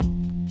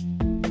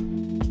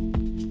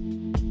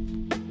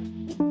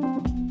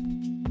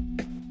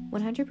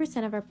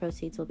100% of our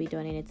proceeds will be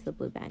donated to the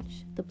Blue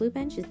Bench. The Blue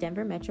Bench is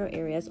Denver metro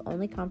area's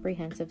only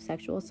comprehensive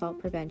sexual assault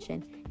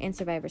prevention and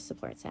survivor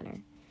support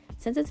center.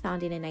 Since its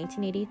founding in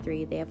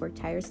 1983, they have worked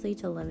tirelessly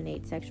to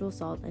eliminate sexual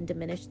assault and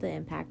diminish the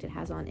impact it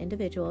has on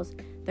individuals,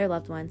 their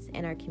loved ones,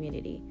 and our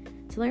community.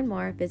 To learn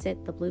more,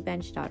 visit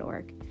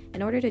thebluebench.org.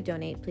 In order to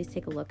donate, please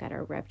take a look at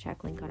our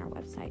RevCheck link on our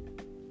website.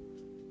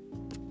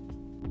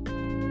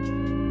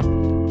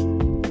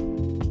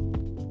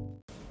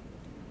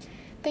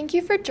 Thank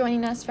you for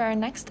joining us for our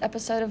next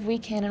episode of We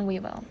Can and We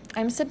Will.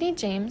 I'm Sydney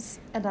James.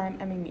 And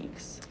I'm Emmy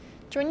Meeks.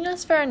 Joining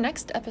us for our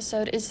next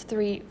episode is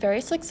three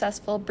very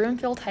successful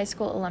Broomfield High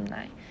School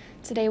alumni.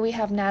 Today we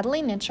have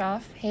Natalie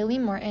Nitchoff, Haley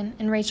Morton,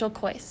 and Rachel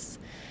Coyce.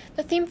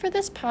 The theme for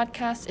this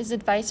podcast is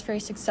advice for a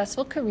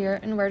successful career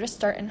and where to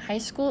start in high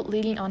school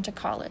leading on to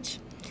college.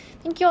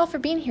 Thank you all for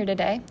being here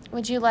today.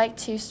 Would you like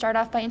to start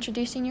off by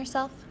introducing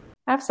yourself?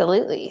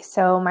 Absolutely.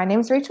 So my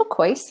name is Rachel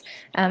Coyce.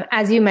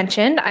 As you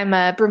mentioned, I'm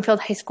a Broomfield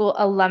High School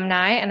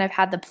alumni, and I've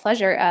had the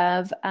pleasure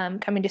of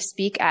coming to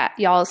speak at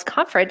y'all's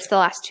conference the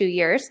last 2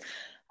 years.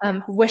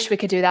 Wish we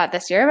could do that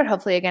this year, but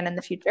hopefully again in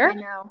the future.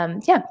 I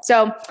know.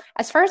 So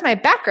as far as my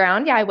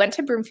background, I went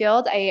to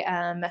Broomfield.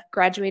 I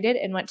graduated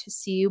and went to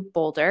CU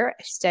Boulder.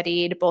 I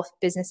studied both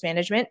business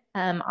management,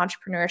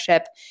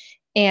 entrepreneurship,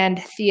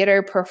 and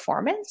theater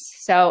performance.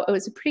 So it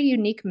was a pretty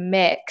unique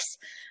mix.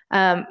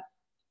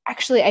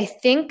 Actually, I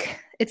think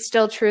it's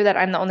still true that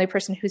I'm the only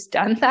person who's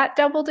done that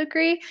double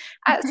degree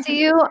at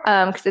CU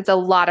because it's a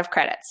lot of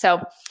credits.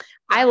 So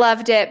I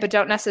loved it, but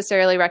don't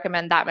necessarily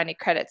recommend that many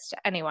credits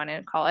to anyone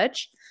in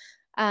college.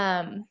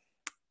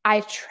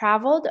 I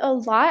traveled a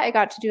lot. I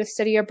got to do a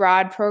study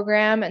abroad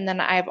program, and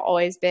then I've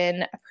always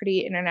been a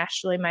pretty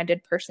internationally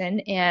minded person,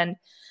 and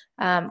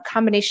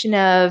combination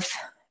of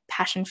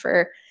passion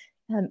for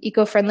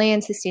eco-friendly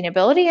and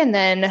sustainability, and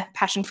then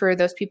passion for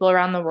those people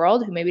around the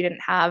world who maybe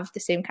didn't have the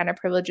same kind of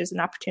privileges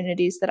and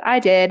opportunities that I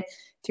did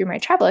through my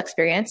travel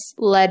experience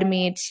led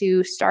me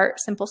to start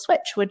Simple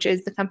Switch, which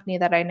is the company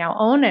that I now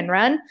own and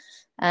run.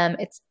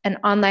 It's an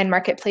online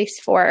marketplace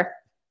for,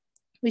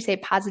 we say,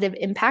 positive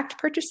impact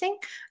purchasing,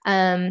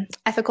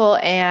 ethical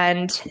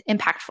and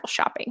impactful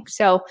shopping.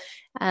 So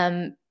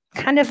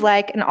kind of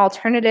like an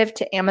alternative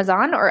to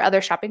Amazon or other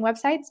shopping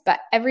websites, but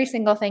every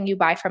single thing you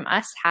buy from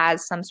us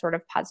has some sort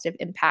of positive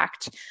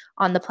impact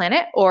on the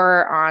planet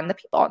or on the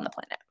people on the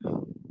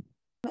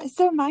planet.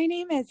 So my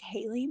name is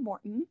Haley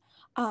Morton.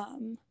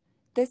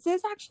 This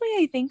is actually,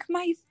 I think,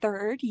 my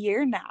third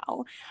year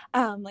now,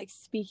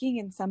 speaking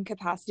in some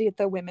capacity at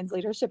the Women's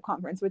Leadership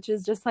Conference, which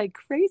is just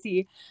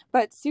crazy,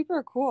 but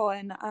super cool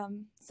and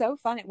so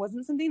fun. It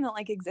wasn't something that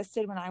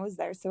existed when I was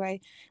there, so I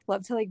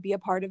love to be a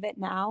part of it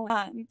now.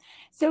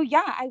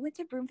 I went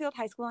to Broomfield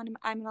High School and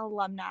I'm an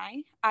alumni.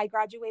 I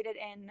graduated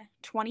in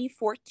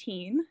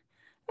 2014.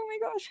 Oh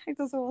my gosh, I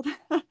feel so old.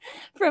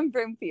 From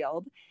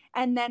Broomfield.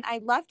 And then I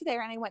left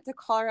there and I went to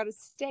Colorado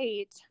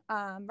State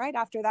right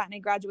after that. And I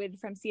graduated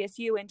from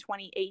CSU in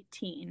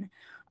 2018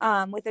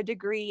 with a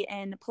degree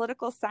in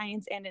political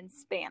science and in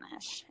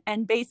Spanish.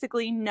 And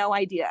basically no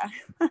idea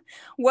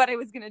what I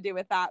was going to do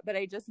with that. But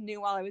I just knew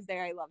while I was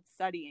there, I loved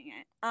studying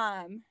it.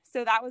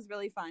 So that was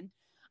really fun.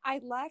 I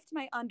left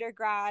my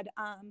undergrad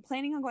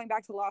planning on going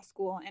back to law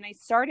school. And I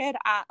started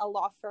at a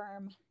law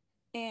firm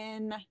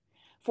in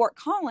Fort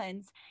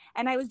Collins,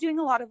 and I was doing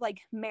a lot of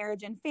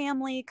marriage and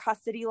family,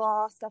 custody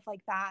law, stuff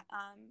like that.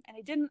 And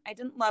I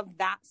didn't love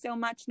that so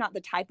much, not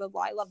the type of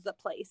law. I love the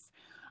place.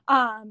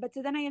 But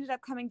so then I ended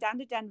up coming down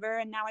to Denver,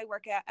 and now I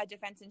work at a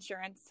defense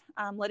insurance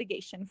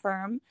litigation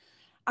firm.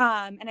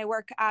 And I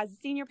work as a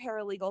senior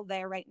paralegal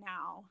there right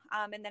now.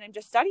 And then I'm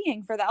just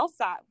studying for the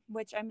LSAT,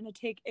 which I'm going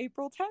to take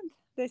April 10th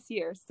this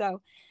year. So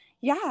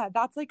yeah,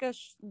 that's a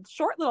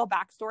short little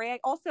backstory. I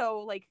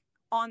also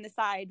on the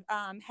side,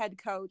 head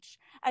coach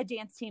a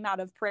dance team out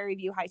of Prairie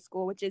View High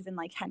School, which is in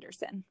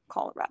Henderson,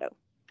 Colorado.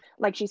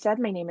 Like she said,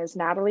 my name is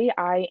Natalie.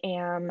 I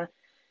am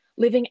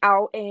living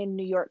out in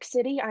New York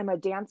City. I'm a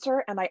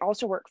dancer, and I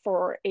also work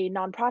for a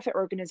nonprofit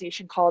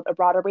organization called A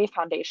Broader Way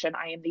Foundation.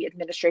 I am the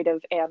administrative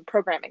and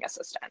programming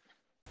assistant.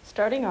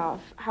 Starting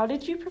off, how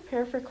did you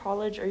prepare for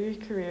college or your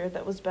career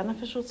that was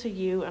beneficial to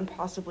you and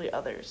possibly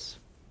others?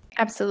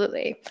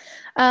 Absolutely.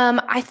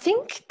 I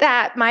think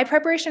that my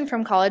preparation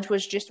from college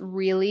was just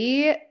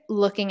really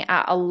looking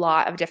at a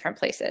lot of different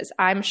places.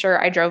 I'm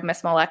sure I drove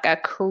Miss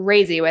Maleka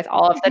crazy with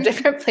all of the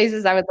different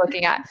places I was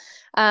looking at.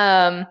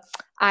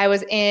 I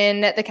was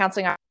in the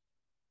counseling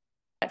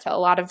office to a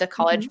lot of the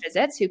college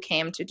visits who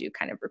came to do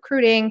kind of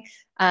recruiting.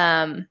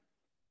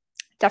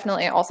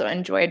 Definitely also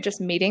enjoyed just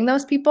meeting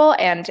those people.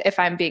 And if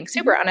I'm being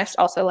super honest,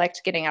 also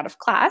liked getting out of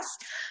class.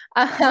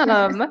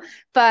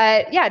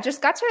 But yeah,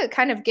 just got to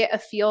kind of get a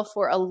feel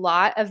for a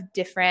lot of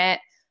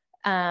different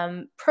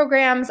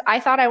programs. I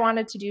thought I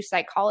wanted to do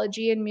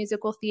psychology and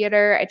musical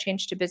theater. I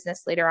changed to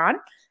business later on.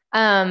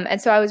 And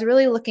so I was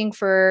really looking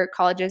for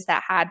colleges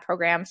that had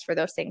programs for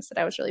those things that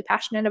I was really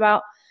passionate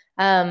about.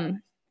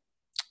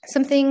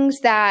 Some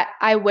things that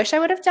I wish I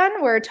would have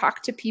done were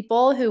talk to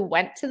people who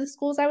went to the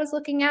schools I was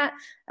looking at,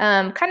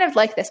 kind of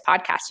like this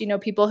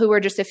podcast, people who were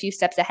just a few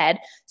steps ahead.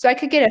 So I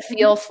could get a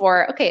feel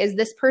for, okay, does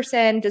this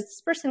person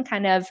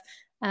kind of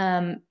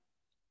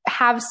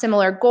have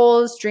similar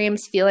goals,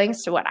 dreams,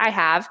 feelings to what I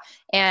have?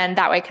 And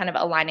that way kind of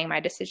aligning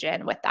my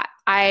decision with that.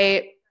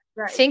 I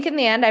think in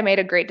the end, I made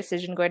a great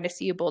decision going to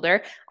CU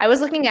Boulder. I was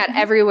looking at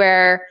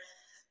everywhere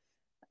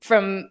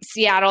from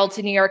Seattle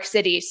to New York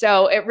City.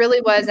 So it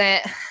really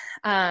wasn't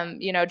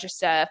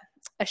just a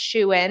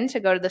shoe-in to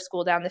go to the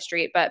school down the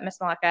street. But Miss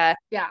Maleka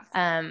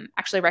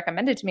actually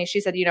recommended to me. She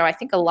said, I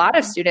think a lot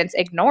of students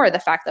ignore the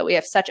fact that we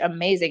have such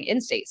amazing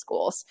in-state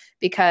schools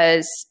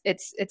because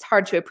it's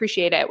hard to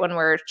appreciate it when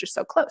we're just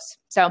so close.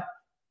 So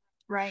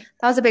that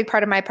was a big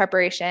part of my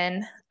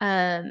preparation.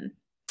 And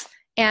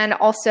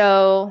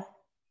also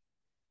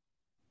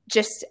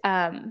just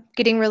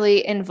getting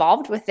really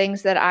involved with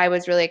things that I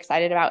was really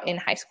excited about in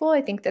high school.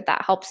 I think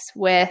that helps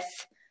with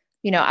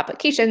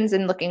applications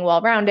and looking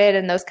well-rounded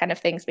and those kind of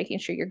things. Making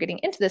sure you're getting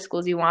into the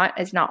schools you want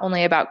is not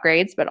only about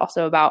grades, but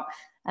also about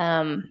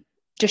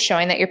just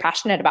showing that you're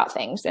passionate about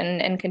things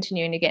and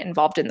continuing to get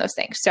involved in those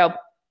things. So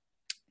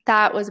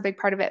that was a big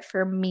part of it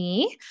for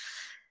me.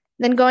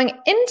 Then going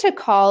into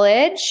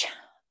college,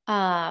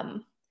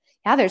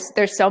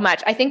 there's so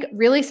much. I think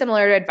really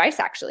similar advice,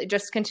 actually,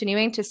 just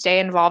continuing to stay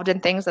involved in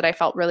things that I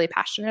felt really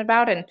passionate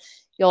about. And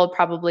you'll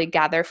probably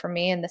gather from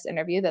me in this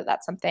interview that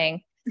that's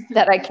something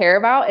that I care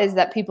about, is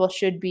that people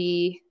should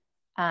be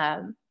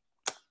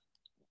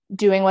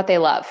doing what they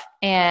love.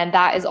 And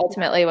that is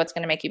ultimately what's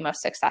going to make you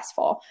most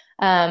successful.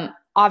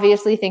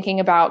 Obviously thinking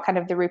about kind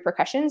of the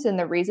repercussions and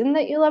the reason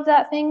that you love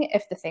that thing.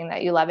 If the thing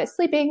that you love is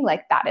sleeping,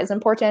 like that is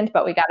important,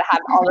 but we got to have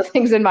all the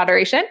things in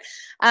moderation.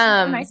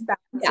 Nice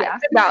balance.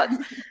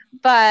 Balance.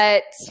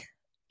 But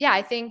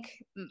I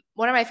think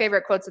one of my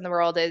favorite quotes in the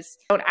world is,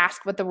 don't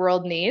ask what the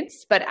world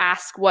needs, but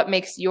ask what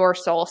makes your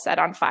soul set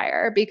on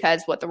fire,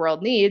 because what the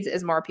world needs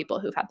is more people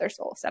who've had their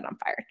soul set on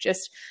fire.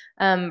 Just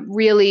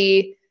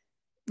really,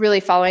 really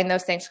following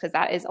those things, because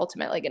that is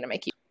ultimately going to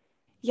make you.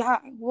 Yeah.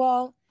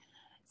 Well,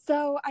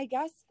 so I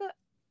guess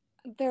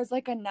there's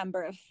like a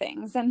number of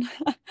things, and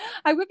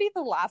I would be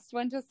the last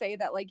one to say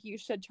that like you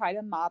should try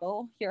to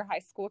model your high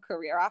school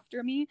career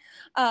after me,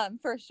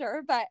 for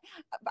sure. But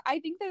I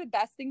think the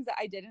best things that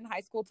I did in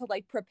high school to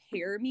like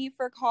prepare me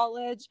for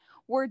college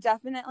were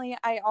definitely,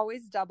 I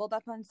always doubled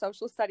up on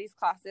social studies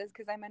classes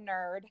because I'm a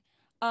nerd.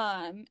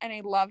 And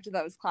I loved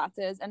those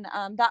classes, and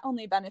that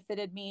only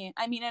benefited me,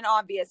 I mean, in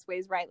obvious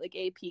ways, right? Like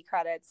AP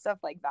credits, stuff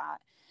like that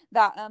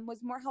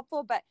was more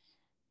helpful. But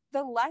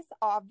the less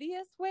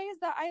obvious ways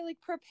that I like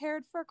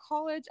prepared for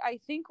college, I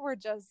think were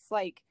just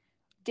like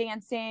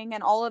dancing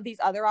and all of these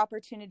other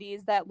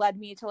opportunities that led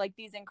me to like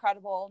these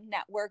incredible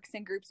networks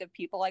and groups of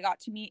people I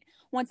got to meet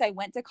once I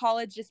went to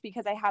college, just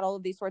because I had all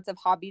of these sorts of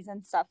hobbies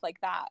and stuff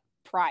like that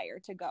prior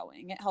to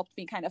going. It helped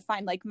me kind of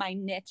find like my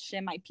niche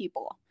and my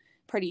people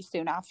pretty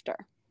soon after.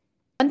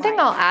 One thing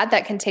I'll add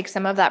that can take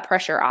some of that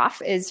pressure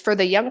off is for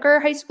the younger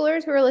high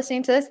schoolers who are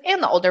listening to this,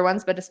 and the older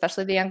ones, but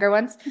especially the younger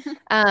ones,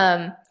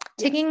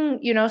 taking,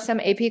 some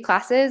AP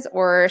classes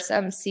or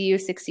some CU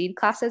Succeed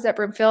classes at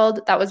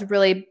Broomfield. That was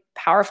really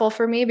powerful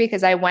for me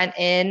because I went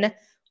in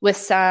with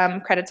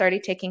some credits already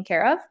taken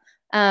care of.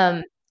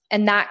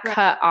 And that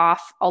cut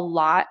off a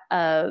lot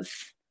of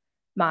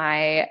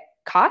my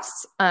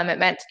costs. It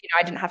meant,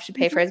 I didn't have to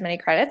pay for as many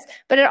credits,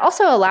 but it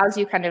also allows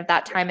you kind of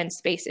that time and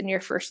space in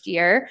your first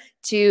year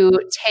to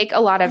take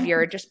a lot of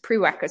your just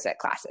prerequisite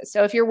classes.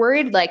 So if you're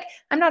worried, like,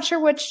 I'm not sure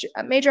which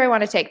major I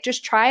want to take,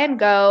 just try and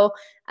go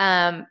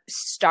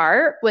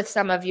start with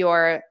some of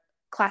your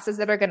classes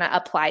that are going to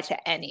apply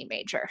to any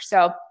major.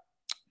 So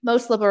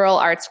most liberal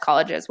arts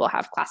colleges will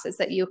have classes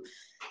that you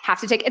have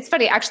to take. It's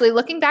funny, actually,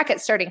 looking back at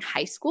starting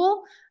high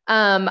school,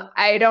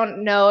 I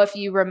don't know if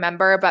you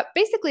remember, but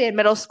basically in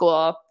middle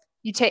school,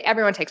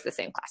 everyone takes the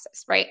same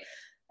classes, right?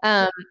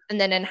 And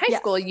then in high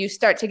school, you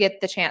start to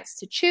get the chance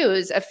to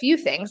choose a few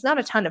things, not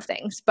a ton of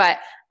things, but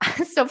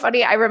it's so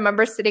funny. I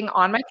remember sitting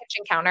on my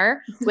kitchen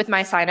counter with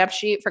my sign-up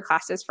sheet for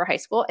classes for high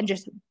school and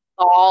just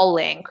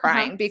bawling,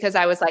 crying, because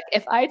I was like,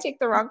 if I take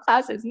the wrong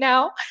classes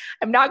now,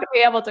 I'm not going to be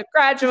able to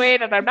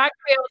graduate, and I'm not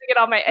going to be able to get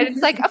all my, and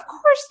it's like, of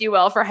course you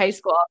will for high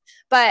school.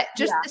 But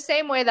just the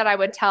same way that I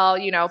would tell,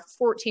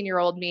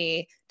 14-year-old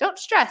me, don't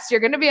stress,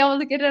 you're going to be able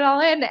to get it all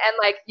in. And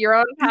like, your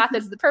own path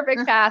is the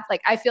perfect path.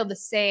 Like, I feel the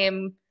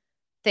same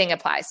thing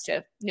applies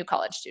to new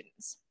college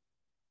students.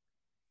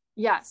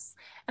 Yes.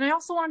 And I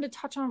also wanted to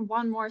touch on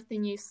one more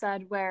thing you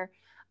said where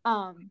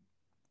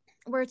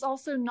it's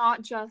also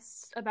not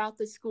just about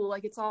the school,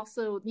 like it's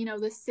also,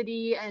 the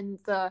city and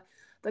the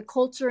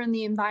culture and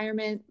the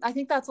environment. I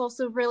think that's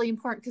also really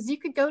important, because you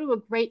could go to a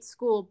great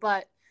school,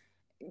 but,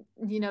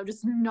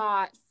 just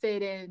not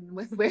fit in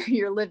with where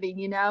you're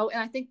living, and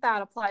I think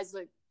that applies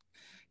a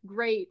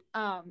great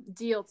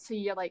deal to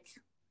you, like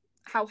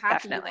how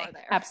happy you are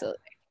there. Absolutely.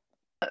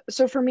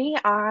 So for me,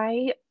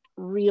 I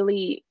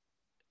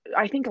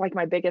think like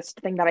my biggest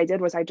thing that I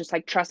did was I just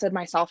like trusted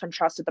myself and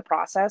trusted the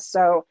process.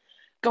 So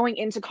going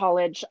into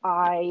college,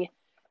 I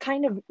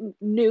kind of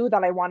knew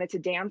that I wanted to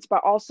dance,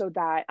 but also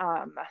that,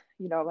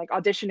 like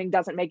auditioning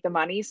doesn't make the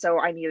money. So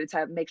I needed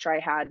to make sure I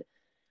had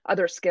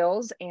other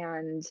skills.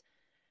 And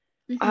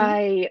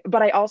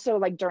but I also,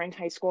 like, during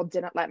high school,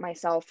 didn't let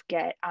myself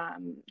get,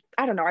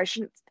 I don't know, I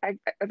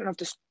don't know if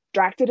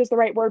distracted is the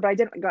right word, but I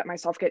didn't let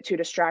myself get too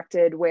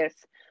distracted with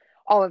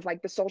all of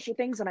like the social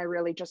things. And I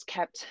really just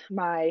kept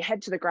my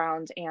head to the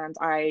ground. And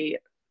I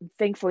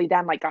thankfully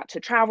then like got to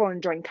travel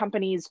and join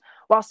companies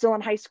while still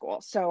in high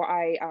school. So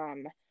I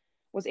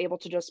was able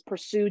to just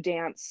pursue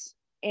dance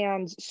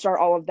and start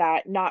all of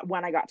that, not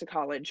when I got to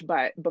college,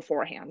 but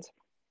beforehand.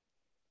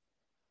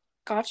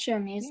 Gotcha.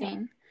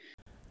 Amazing.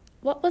 Yeah.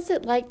 What was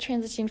it like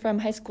transitioning from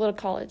high school to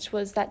college?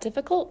 Was that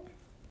difficult?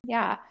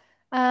 Yeah.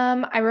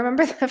 I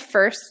remember the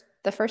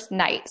first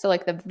night, so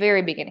like the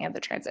very beginning of the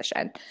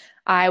transition,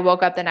 I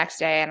woke up the next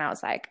day and I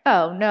was like,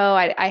 oh no,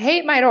 I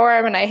hate my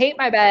dorm and I hate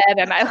my bed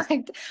and I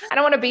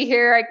don't want to be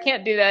here. I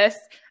can't do this.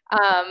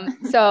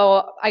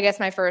 So I guess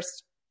my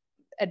first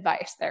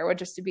advice there would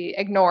just to be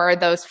ignore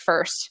those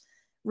first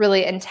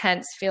really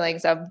intense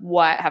feelings of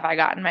what have I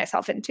gotten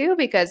myself into,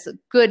 because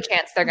good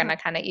chance they're going to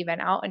kind of even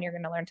out and you're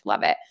going to learn to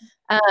love it.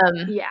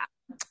 Yeah.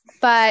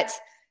 But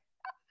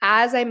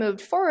as I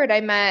moved forward,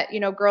 I met,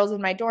 girls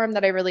in my dorm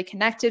that I really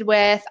connected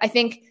with. I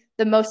think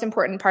the most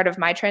important part of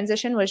my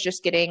transition was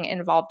just getting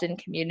involved in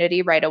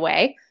community right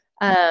away.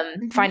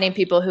 Finding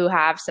people who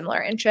have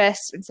similar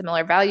interests and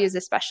similar values,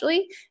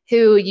 especially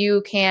who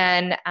you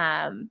can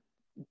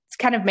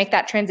kind of make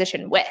that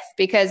transition with,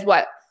 because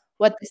what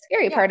the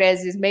scary part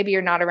is maybe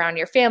you're not around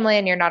your family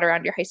and you're not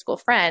around your high school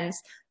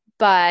friends,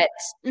 but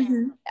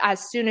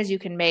as soon as you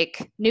can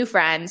make new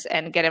friends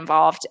and get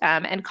involved,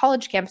 and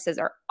college campuses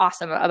are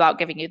awesome about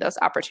giving you those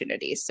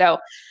opportunities. So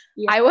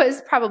I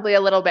was probably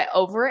a little bit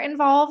over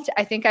involved.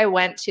 I think I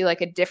went to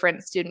like a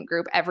different student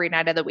group every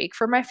night of the week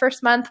for my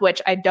first month,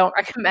 which I don't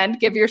recommend.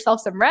 Give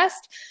yourself some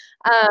rest.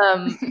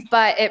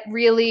 But it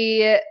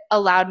really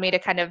allowed me to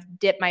kind of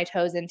dip my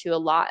toes into a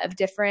lot of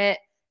different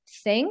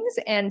things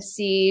and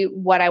see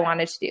what I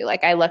wanted to do.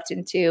 Like I looked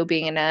into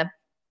being in a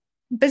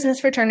business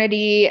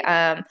fraternity.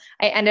 I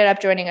ended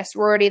up joining a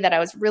sorority that I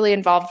was really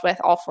involved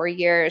with all 4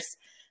 years.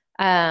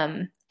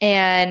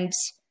 And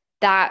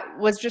that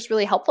was just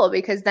really helpful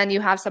because then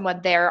you have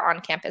someone there on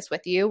campus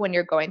with you when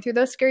you're going through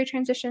those scary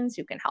transitions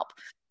who can help.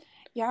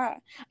 Yeah.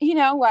 You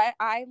know what?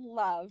 I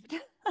loved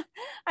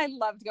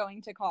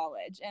going to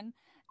college, and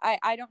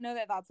I don't know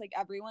that that's like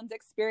everyone's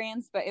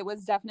experience, but it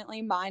was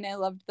definitely mine. I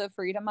loved the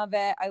freedom of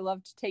it. I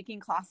loved taking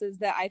classes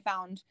that I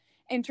found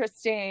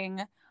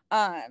interesting.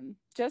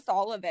 Just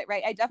all of it,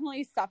 right? I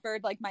definitely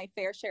suffered like my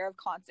fair share of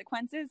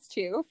consequences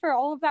too for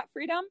all of that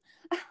freedom.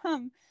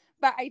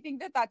 But I think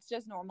that that's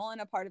just normal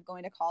and a part of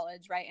going to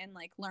college, right? And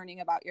like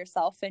learning about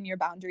yourself and your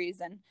boundaries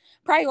and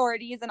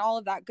priorities and all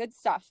of that good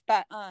stuff.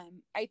 But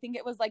I think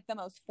it was like the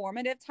most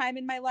formative time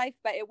in my life,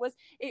 but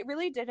it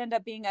really did end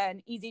up being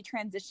an easy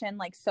transition.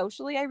 Like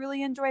socially, I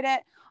really enjoyed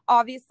it.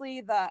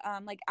 Obviously the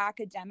like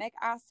academic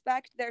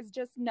aspect, there's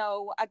just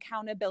no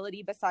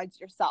accountability besides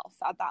yourself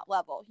at that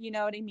level. You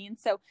know what I mean?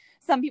 So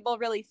some people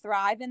really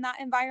thrive in that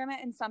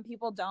environment and some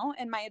people don't.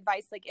 And my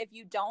advice, like if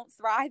you don't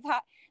thrive,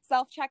 that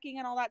self-checking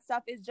and all that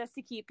stuff is just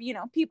to keep,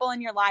 people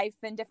in your life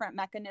and different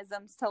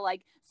mechanisms to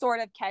like sort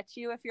of catch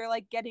you if you're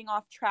like getting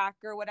off track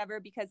or whatever,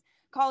 because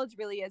college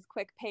really is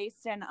quick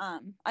paced. And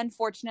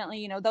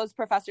unfortunately, those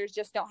professors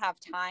just don't have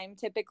time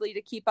typically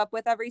to keep up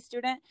with every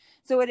student.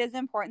 So it is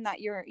important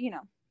that you're,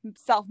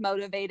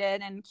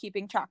 self-motivated and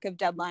keeping track of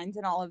deadlines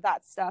and all of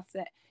that stuff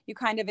that you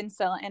kind of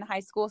instill in high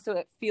school. So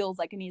it feels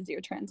like an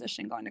easier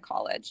transition going to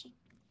college.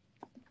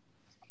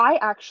 I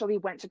actually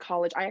went to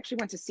college. I actually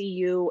went to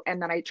CU and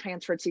then I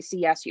transferred to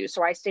CSU.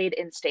 So I stayed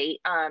in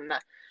state.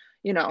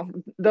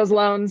 Those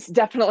loans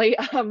definitely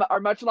are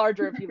much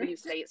larger if you leave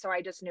state. So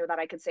I just knew that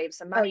I could save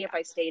some money if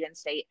I stayed in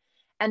state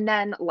and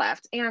then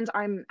left. And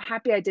I'm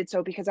happy I did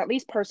so because at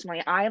least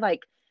personally, I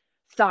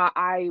thought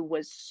I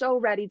was so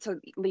ready to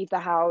leave the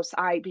house.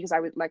 Because I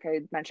was, like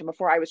I mentioned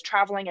before, I was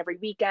traveling every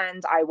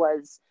weekend.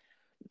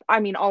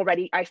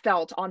 Already I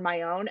felt on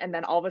my own. And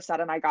then all of a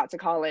sudden I got to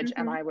college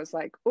and I was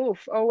like,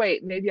 oof, oh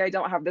wait, maybe I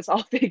don't have this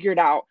all figured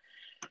out.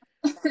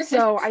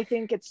 So I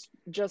think it's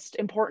just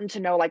important to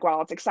know, like,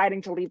 while it's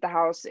exciting to leave the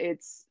house,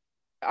 it's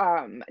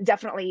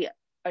definitely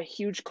a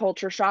huge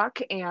culture shock.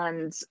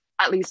 And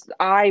at least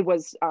I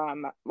was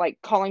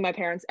calling my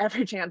parents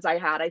every chance I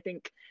had. I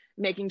think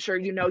making sure,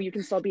 you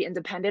can still be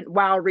independent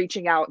while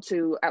reaching out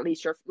to at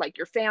least your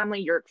family,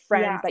 your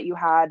friends that you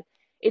had.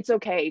 It's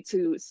okay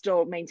to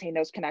still maintain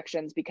those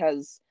connections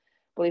because,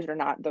 believe it or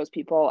not, those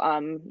people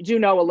do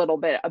know a little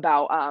bit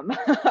about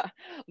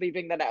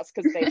leaving the nest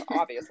because they've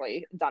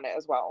obviously done it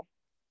as well.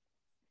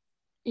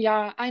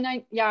 Yeah,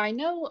 I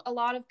know a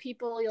lot of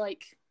people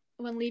like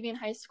when leaving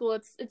high school,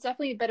 it's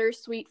definitely a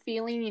bittersweet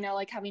feeling,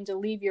 like having to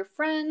leave your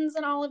friends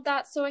and all of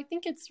that. So I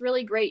think it's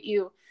really great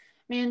you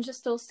managed to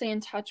still stay in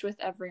touch with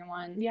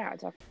everyone. Yeah,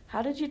 definitely.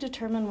 How did you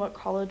determine what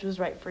college was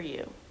right for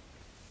you?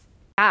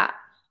 Yeah.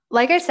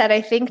 Like I said,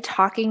 I think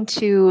talking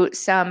to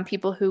some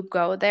people who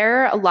go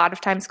there, a lot of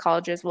times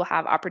colleges will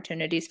have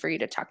opportunities for you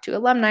to talk to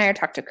alumni or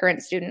talk to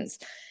current students.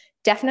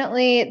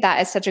 Definitely,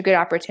 that is such a good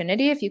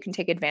opportunity if you can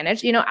take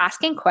advantage,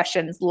 asking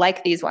questions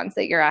like these ones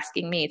that you're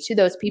asking me to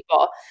those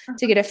people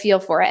to get a feel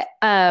for it.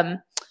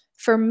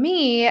 For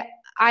me,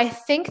 I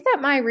think that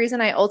my reason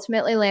I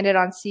ultimately landed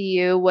on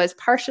CU was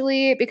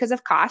partially because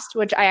of cost,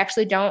 which I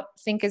actually don't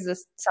think is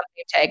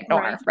something to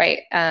ignore,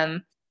 right?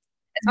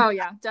 Oh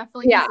yeah,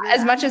 definitely. Yeah,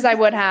 as much as I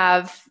would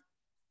have,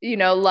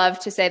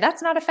 loved to say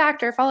that's not a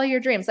factor, follow your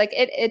dreams. Like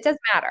it does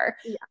matter.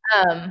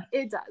 Yeah,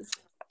 it does.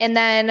 And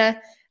then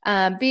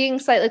being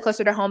slightly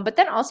closer to home, but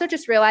then also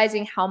just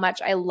realizing how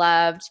much I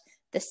loved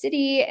the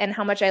city and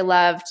how much I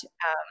loved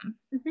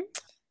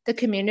the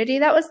community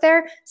that was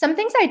there. Some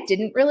things I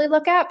didn't really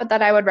look at, but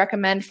that I would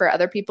recommend for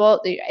other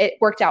people. It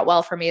worked out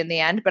well for me in the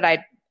end, but I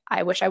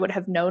wish I would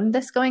have known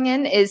this going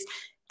in, is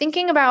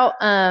thinking about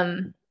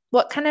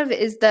what kind of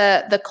is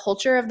the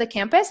culture of the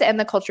campus and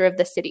the culture of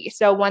the city.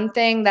 So one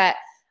thing that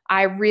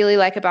I really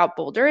like about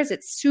Boulder is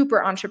it's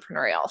super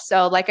entrepreneurial.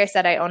 So like I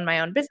said, I own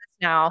my own business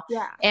now.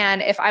 Yeah.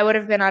 And if I would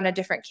have been on a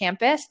different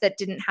campus that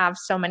didn't have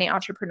so many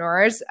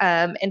entrepreneurs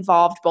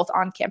involved both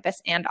on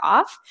campus and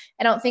off,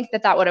 I don't think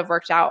that would have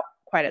worked out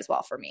quite as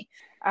well for me.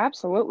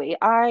 Absolutely.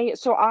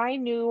 So I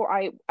knew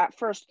I at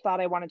first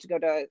thought I wanted to go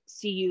to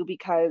CU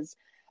because,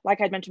 like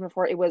I'd mentioned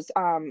before, it was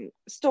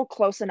still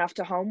close enough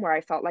to home where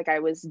I felt like I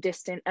was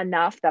distant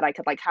enough that I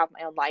could like have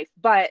my own life,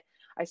 but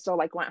I still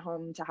like went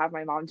home to have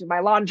my mom do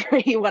my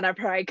laundry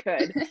whenever I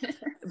could.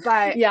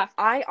 But yeah,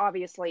 I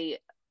obviously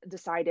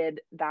decided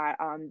that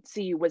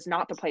CU was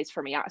not the place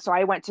for me. So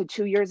I went to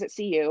 2 years at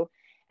CU.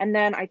 And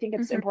then I think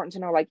it's important to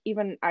know, like,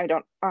 even I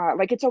don't,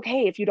 like, it's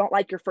okay if you don't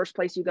like your first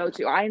place you go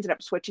to. I ended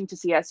up switching to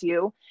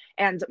CSU,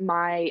 and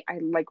I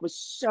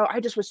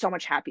just was so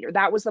much happier.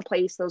 That was the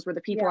place. Those were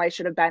the people I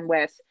should have been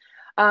with.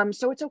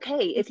 So it's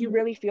okay if you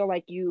really feel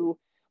like you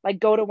like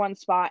go to one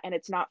spot and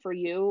it's not for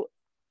you,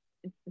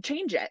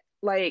 change it.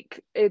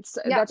 Like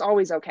that's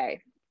always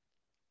okay.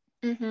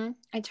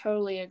 I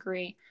totally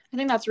agree. I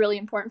think that's really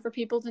important for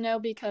people to know,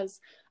 because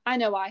I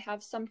know I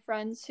have some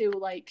friends who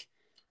like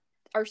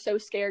are so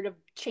scared of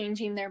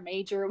changing their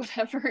major or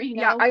whatever,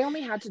 Yeah, I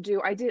only had to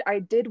do, I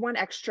only did one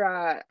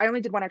extra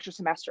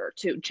semester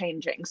to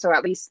changing. So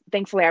at least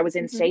thankfully I was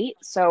in state.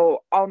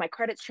 So all my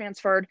credits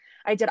transferred.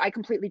 I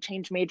completely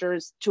changed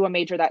majors to a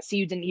major that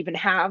CU didn't even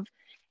have.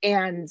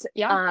 And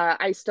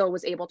I still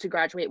was able to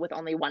graduate with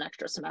only one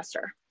extra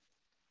semester.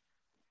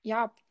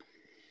 Yeah.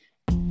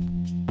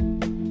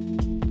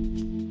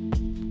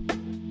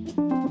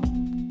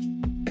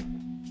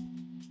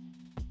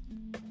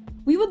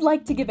 We would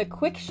like to give a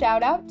quick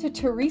shout out to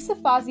Teresa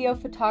Fazio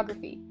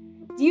Photography.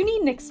 Do you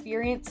need an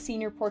experienced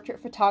senior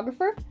portrait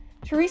photographer?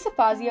 Teresa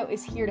Fazio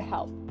is here to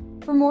help.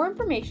 For more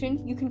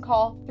information, you can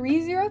call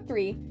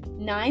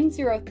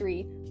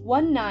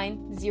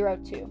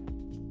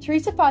 303-903-1902.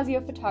 Teresa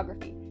Fazio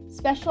Photography,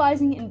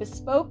 specializing in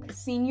bespoke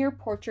senior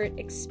portrait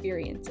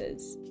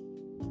experiences.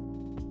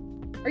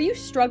 Are you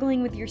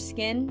struggling with your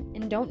skin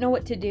and don't know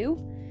what to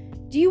do?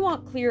 Do you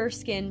want clearer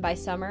skin by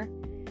summer?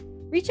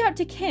 Reach out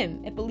to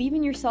Kim at Believe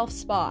in Yourself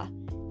Spa.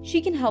 She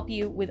can help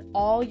you with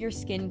all your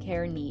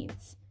skincare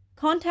needs.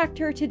 Contact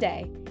her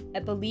today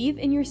at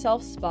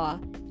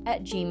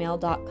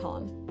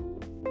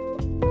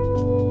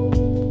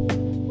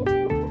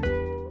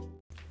believeinyourselfspa@gmail.com.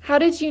 How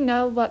did you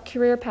know what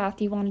career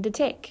path you wanted to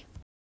take?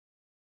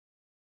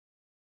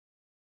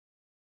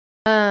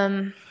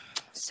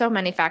 So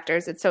many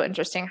factors. It's so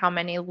interesting how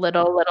many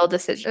little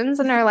decisions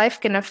in our life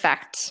can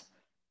affect,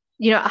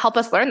 help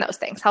us learn those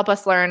things, help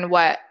us learn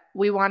what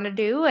we want to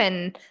do.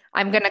 And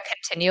I'm going to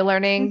continue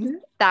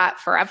learning that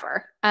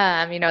forever.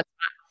 It's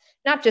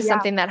not just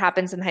something that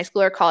happens in high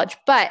school or college,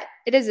 but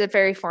it is a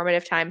very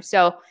formative time.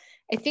 So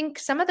I think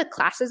some of the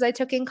classes I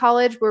took in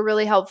college were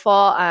really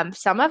helpful.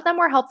 Some of them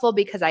were helpful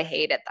because I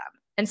hated them.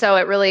 And so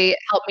it really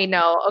helped me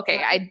know,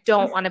 okay, I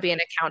don't want to be an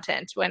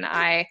accountant when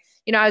I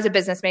was a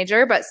business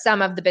major, but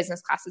some of the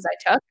business classes I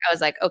took, I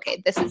was like,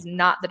 okay, this is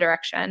not the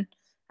direction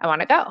I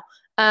want to go.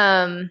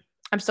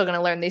 I'm still going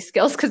to learn these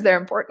skills because they're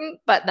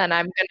important, but then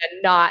I'm going to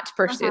not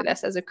pursue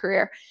this as a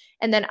career.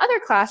 And then other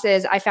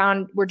classes I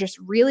found were just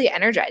really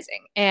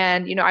energizing.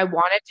 And, I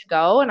wanted to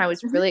go and I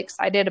was really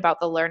excited about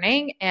the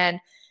learning.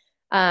 And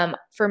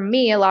for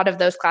me, a lot of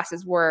those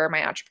classes were my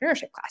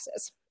entrepreneurship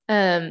classes.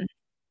 For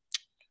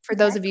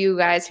those of you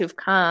guys who've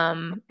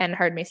come and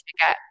heard me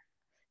speak at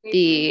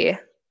the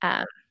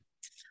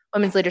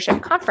Women's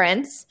Leadership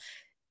Conference,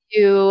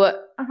 you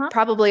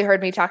probably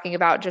heard me talking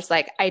about just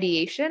like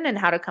ideation and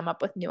how to come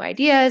up with new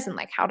ideas and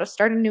like how to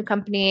start a new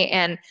company.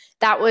 And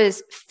that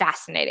was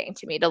fascinating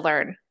to me to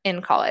learn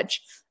in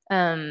college.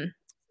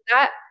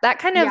 That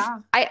kind of,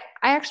 I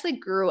actually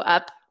grew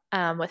up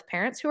with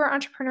parents who are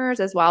entrepreneurs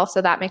as well.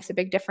 So that makes a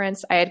big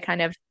difference. I had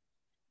kind of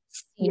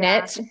seen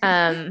it.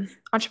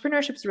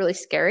 Entrepreneurship is really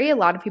scary. A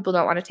lot of people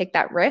don't want to take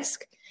that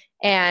risk.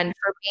 And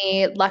for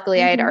me,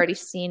 luckily I had already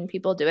seen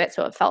people do it.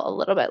 So it felt a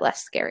little bit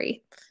less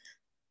scary.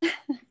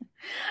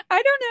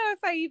 I don't know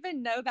if I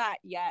even know that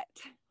yet.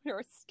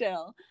 or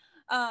still.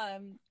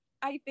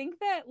 I think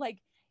that like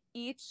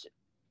each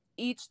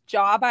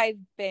job I've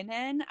been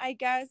in, I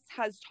guess,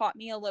 has taught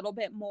me a little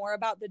bit more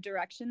about the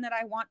direction that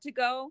I want to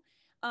go,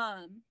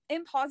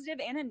 in positive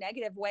and in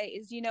negative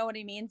ways. You know what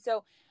I mean?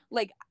 So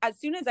like as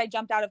soon as I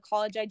jumped out of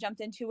college, I jumped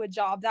into a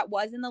job that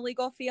was in the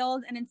legal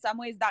field. And in some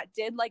ways that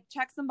did like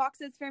check some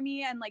boxes for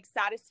me and like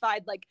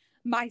satisfied like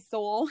my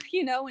soul,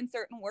 you know, in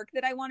certain work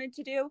that I wanted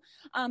to do.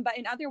 But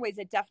in other ways,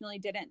 it definitely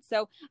didn't.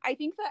 So I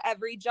think that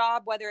every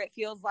job, whether it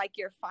feels like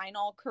your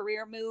final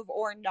career move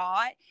or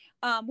not,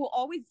 will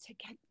always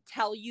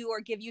tell you or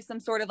give you some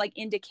sort of like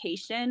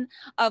indication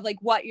of like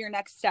what your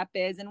next step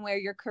is and where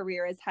your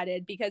career is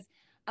headed. Because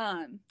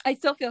I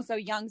still feel so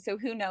young, so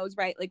who knows,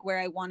 right? Like where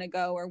I want to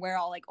go or where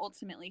I'll like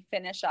ultimately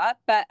finish up.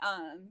 But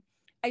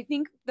I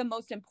think the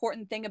most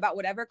important thing about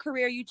whatever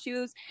career you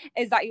choose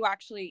is that you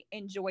actually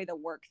enjoy the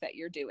work that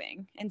you're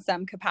doing in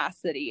some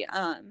capacity.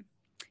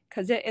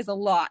 Because it is a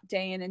lot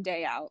day in and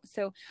day out.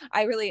 So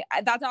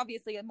that's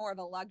obviously more of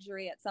a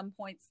luxury at some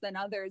points than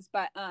others.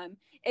 But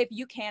if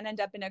you can end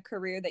up in a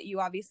career that you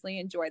obviously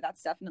enjoy,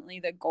 that's definitely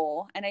the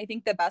goal. And I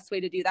think the best way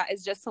to do that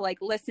is just to like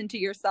listen to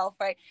yourself,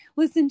 right?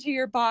 Listen to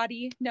your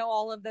body, know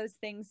all of those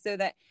things so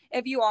that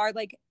if you are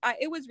like,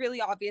 it was really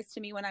obvious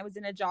to me when I was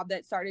in a job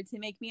that started to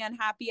make me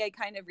unhappy. I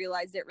kind of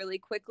realized it really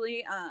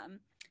quickly.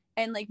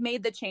 And like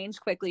made the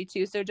change quickly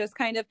too. So just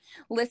kind of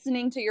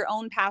listening to your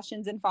own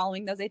passions and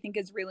following those, I think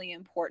is really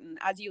important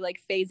as you like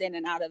phase in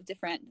and out of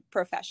different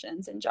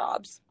professions and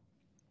jobs.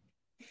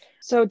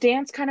 So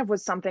dance kind of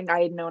was something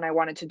I had known I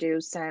wanted to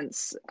do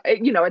since,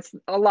 you know, it's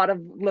a lot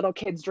of little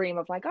kids' dream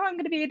of like, oh, I'm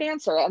going to be a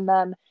dancer. And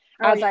then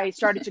as I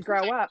started to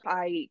grow up,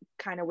 I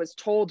kind of was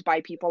told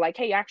by people like,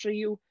 hey, actually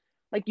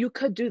you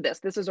could do this.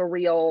 This is a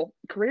real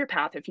career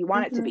path if you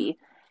want it to be.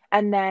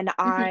 And then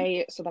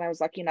I was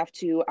lucky enough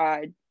to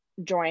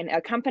join a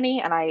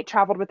company and I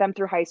traveled with them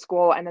through high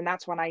school. And then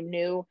that's when I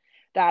knew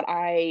that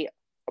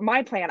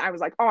my plan, I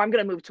was like, oh, I'm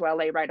going to move to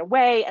LA right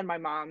away. And my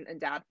mom and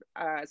dad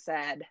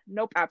said,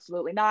 nope,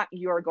 absolutely not.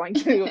 You're going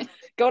to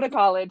go to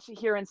college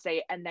here in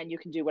state and then you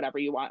can do whatever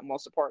you want and we'll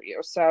support you.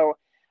 So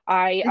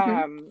I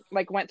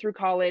went through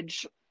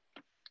college,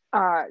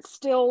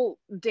 still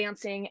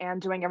dancing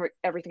and doing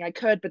everything I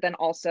could, but then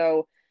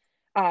also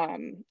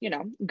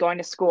going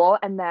to school.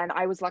 And then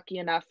I was lucky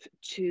enough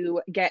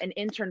to get an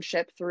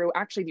internship through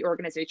actually the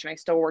organization I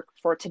still work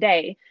for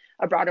today,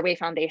 a Broadway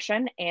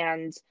Foundation.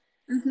 And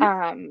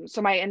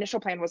so my initial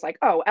plan was like,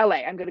 oh, LA,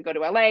 I'm going to go to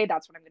LA.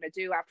 That's what I'm going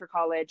to do after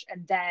college.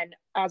 And then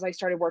as I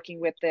started working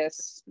with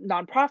this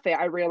nonprofit,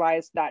 I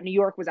realized that New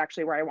York was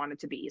actually where I wanted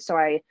to be. So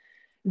I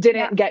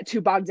didn't get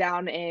too bogged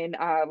down in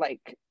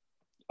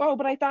oh,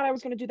 but I thought I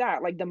was going to do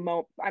that. Like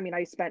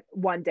I spent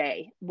one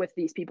day with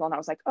these people and I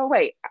was like, oh,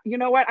 wait, you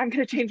know what? I'm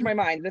going to change my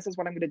mind. This is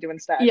what I'm going to do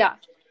instead. Yeah.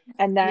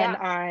 And then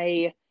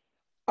I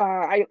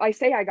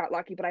say I got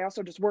lucky, but I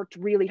also just worked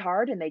really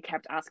hard and they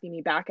kept asking me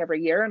back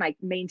every year and I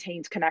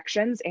maintained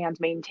connections and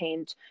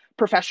maintained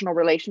professional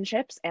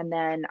relationships. And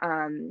then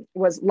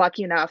was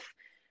lucky enough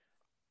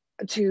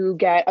to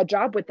get a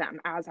job with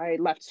them as I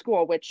left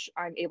school, which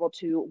I'm able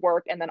to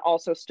work and then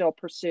also still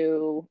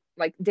pursue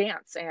like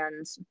dance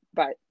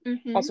but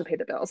also pay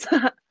the bills.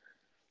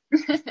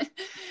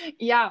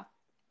 Yeah.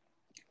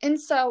 And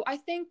so I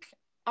think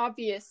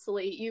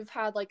obviously you've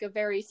had like a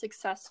very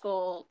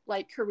successful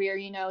like career,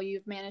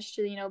 you've managed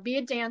to, be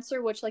a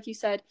dancer, which like you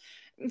said,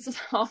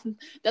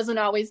 doesn't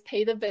always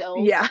pay the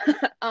bills. Yeah.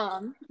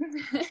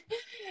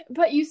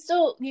 But you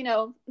still,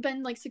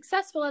 been like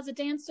successful as a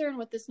dancer and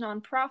with this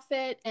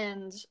nonprofit.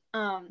 And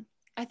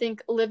I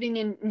think living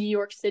in New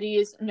York City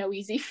is no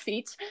easy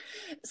feat.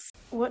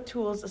 What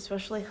tools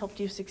especially helped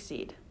you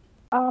succeed?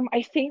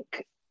 I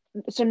think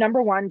so.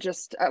 Number one,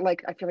 just I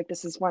feel like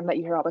this is one that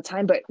you hear all the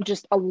time, but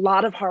just a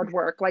lot of hard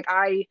work. Like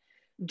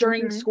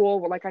during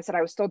school, like I said,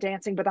 I was still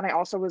dancing, but then I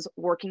also was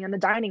working in the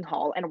dining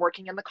hall and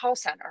working in the call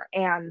center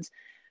and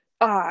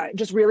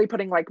just really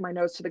putting like my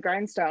nose to the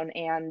grindstone.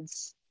 And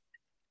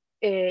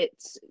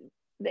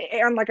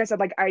like I said,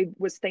 like I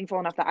was thankful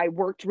enough that I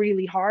worked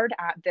really hard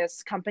at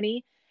this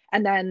company.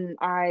 And then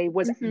I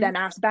was then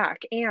asked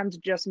back, and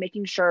just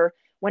making sure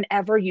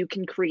whenever you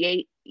can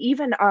create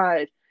even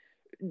a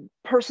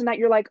person that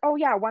you're like, oh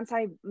yeah, once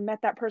I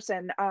met that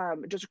person,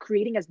 just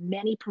creating as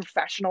many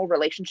professional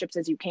relationships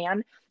as you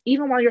can,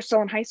 even while you're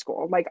still in high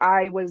school. Like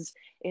I was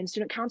in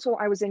student council,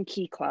 I was in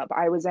Key Club,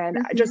 I was in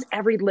just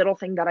every little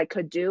thing that I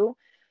could do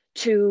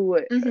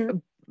to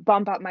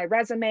bump up my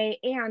resume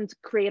and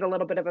create a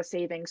little bit of a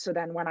savings. So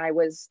then when I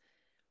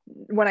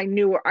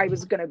knew I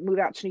was going to move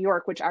out to New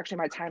York, which actually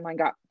my timeline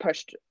got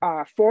pushed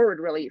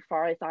forward really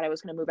far. I thought I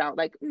was going to move out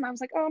I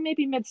was like, oh,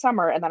 maybe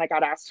midsummer. And then I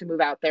got asked to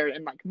move out there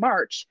in like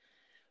March.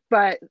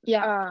 But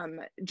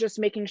just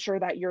making sure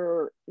that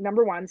you're,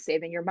 number one,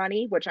 saving your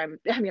money, which I'm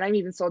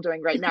even still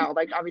doing right now.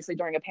 Like obviously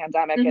during a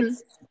pandemic,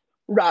 it's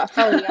rough.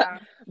 Oh yeah.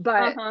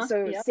 But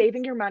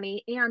saving your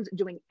money and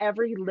doing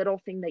every little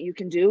thing that you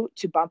can do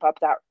to bump up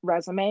that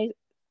resume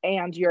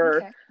and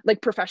your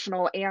like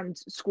professional and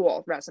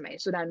school resume.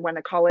 So then when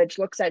a college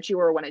looks at you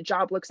or when a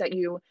job looks at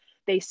you,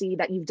 they see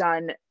that you've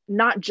done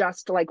not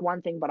just like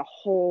one thing, but a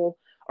whole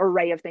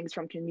array of things,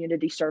 from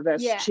community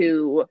service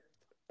to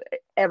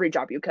every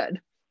job you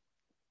could.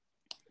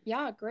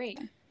 Yeah, great.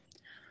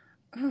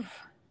 Oof.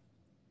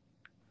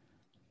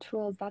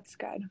 Tools, that's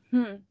good.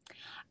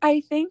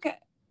 I think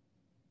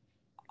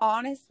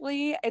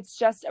honestly, it's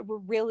just a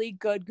really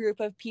good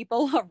group of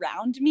people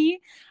around me.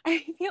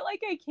 I feel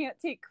like I can't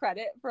take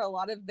credit for a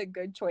lot of the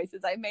good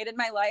choices I've made in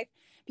my life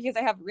because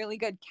I have really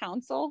good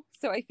counsel.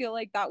 So I feel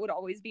like that would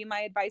always be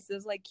my advice,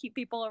 is like keep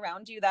people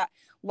around you that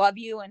love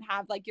you and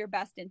have like your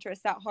best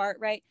interests at heart,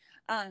 right?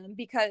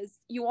 Because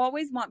you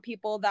always want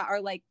people that are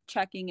like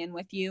checking in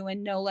with you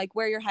and know like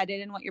where you're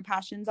headed and what your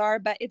passions are.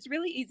 But it's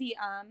really easy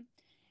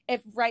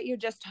if you're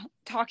just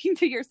talking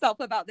to yourself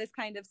about this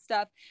kind of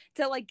stuff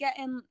to like get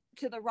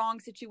into the wrong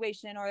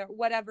situation or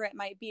whatever it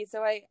might be.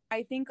 So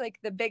I think like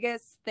the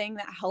biggest thing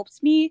that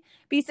helps me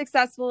be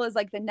successful is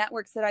like the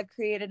networks that I've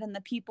created and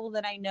the people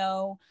that I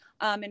know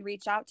and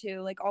reach out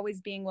to, like always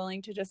being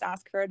willing to just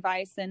ask for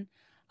advice. And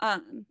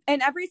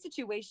in every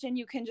situation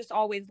you can just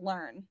always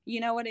learn,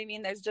 you know what I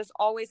mean? There's just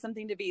always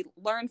something to be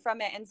learned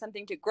from it and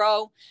something to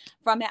grow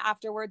from it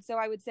afterwards. So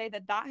I would say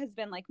that has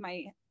been like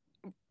my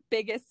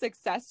biggest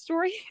success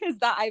story, is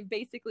that I've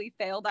basically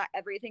failed at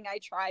everything I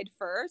tried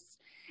first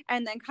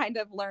and then kind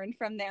of learned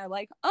from there,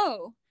 like,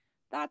 oh,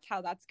 that's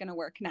how that's going to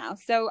work now.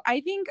 So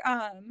I think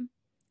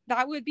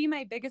that would be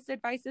my biggest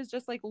advice, is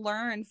just like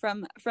learn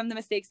from the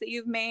mistakes that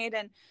you've made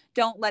and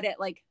don't let it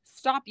like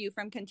stop you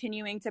from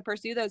continuing to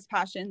pursue those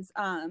passions.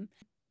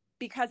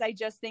 Because I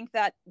just think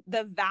that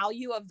the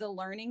value of the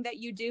learning that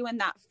you do in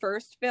that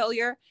first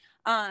failure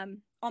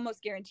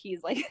almost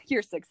guarantees like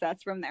your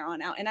success from there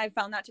on out. And I've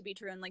found that to be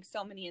true in like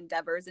so many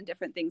endeavors and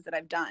different things that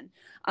I've done,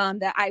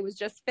 that I was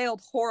just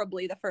failed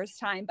horribly the first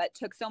time, but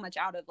took so much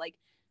out of like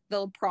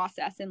the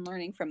process and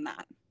learning from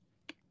that.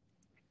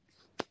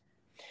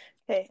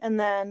 Okay. And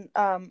then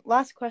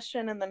last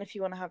question. And then if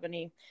you want to have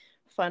any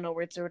final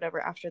words or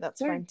whatever after, that's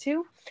fine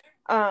too.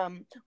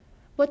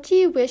 What do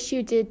you wish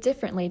you did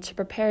differently to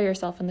prepare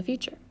yourself in the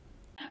future?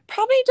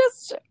 Probably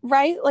just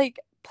like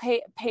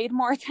paid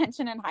more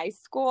attention in high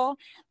school.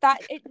 That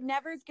it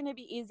never is going to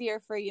be easier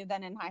for you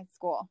than in high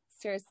school.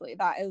 Seriously,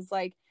 that is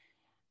like,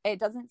 it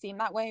doesn't seem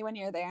that way when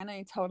you're there, and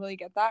I totally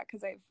get that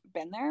because I've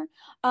been there.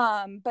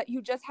 But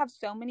you just have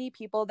so many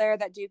people there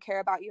that do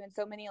care about you, and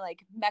so many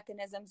like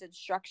mechanisms and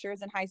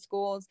structures in high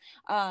schools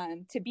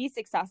to be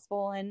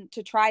successful and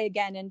to try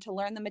again and to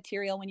learn the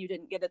material when you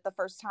didn't get it the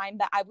first time,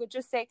 that I would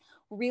just say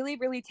really,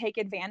 really take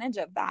advantage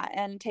of that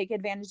and take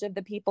advantage of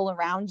the people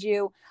around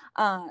you.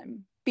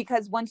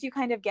 Because once you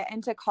kind of get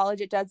into college,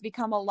 it does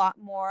become a lot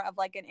more of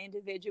like an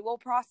individual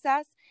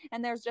process,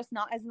 and there's just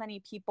not as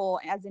many people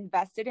as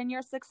invested in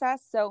your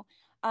success. So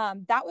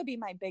that would be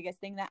my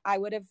biggest thing that I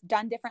would have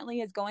done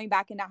differently, is going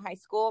back into high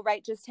school,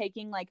 right? Just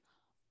taking like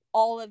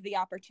all of the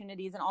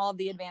opportunities and all of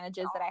the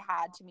advantages that I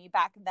had to me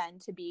back then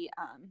to be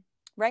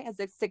right, as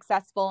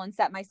successful and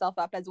set myself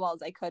up as well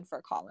as I could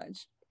for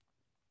college.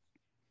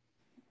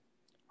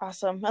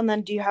 Awesome. And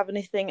then do you have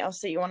anything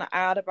else that you want to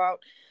add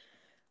about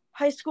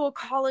high school,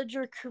 college,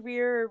 or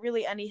career, or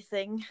really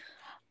anything?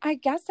 I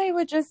guess I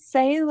would just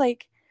say,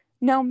 like,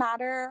 no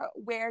matter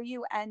where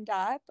you end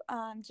up,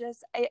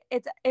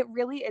 it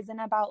really isn't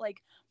about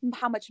like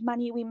how much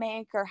money we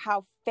make or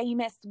how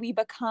famous we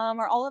become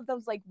or all of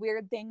those like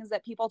weird things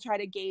that people try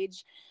to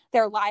gauge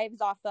their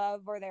lives off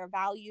of or their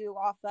value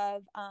off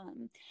of.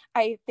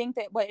 I think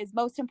that what is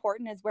most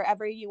important is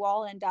wherever you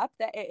all end up,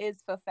 that it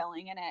is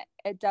fulfilling and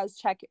it does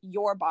check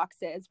your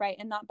boxes, right?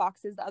 And not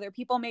boxes that other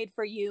people made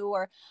for you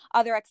or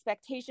other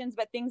expectations,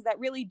 but things that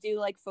really do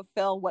like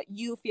fulfill what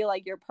you feel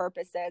like your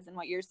purpose is and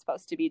what you're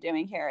supposed to be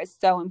doing here is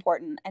so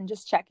important. And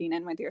just checking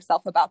in with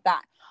yourself about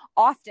that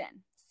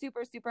often.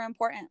 Super, super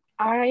important.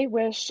 I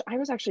was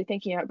actually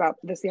thinking about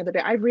this the other day.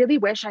 I really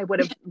wish I would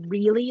have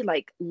really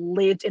like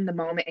lived in the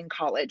moment in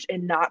college,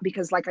 and not,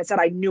 because like I said,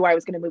 I knew I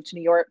was going to move to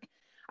New York.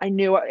 I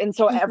knew. And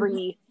so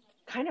every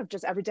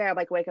day I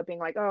like wake up being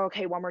like, oh,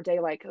 okay, one more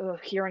day, like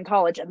here in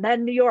college and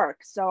then New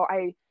York.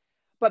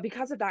 But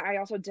because of that, I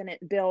also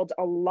didn't build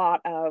a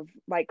lot of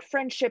like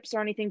friendships or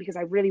anything, because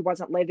I really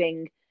wasn't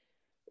living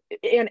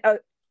in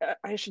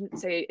I shouldn't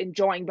say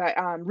enjoying, but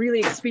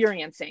really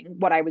experiencing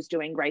what I was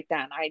doing right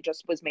then. I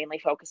just was mainly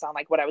focused on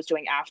like what I was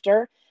doing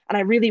after. And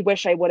I really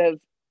wish I would have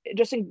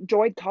just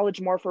enjoyed college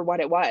more for what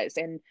it was,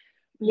 and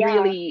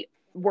really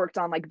worked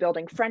on like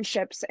building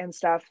friendships and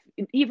stuff,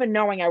 even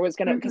knowing I was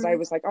going to, because I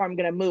was like, oh, I'm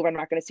going to move. I'm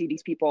not going to see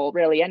these people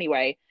really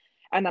anyway.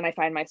 And then I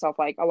find myself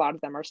like a lot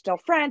of them are still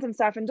friends and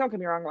stuff. And don't get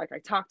me wrong, like I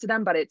talk to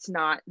them, but it's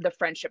not the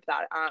friendship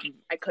that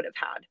I could have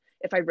had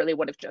if I really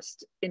would have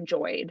just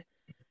enjoyed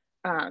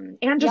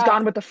and just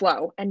gone with the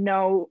flow and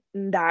know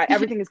that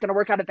everything is going to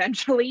work out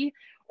eventually,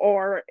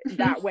 or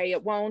that way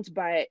it won't,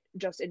 but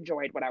just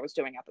enjoyed what I was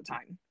doing at the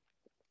time.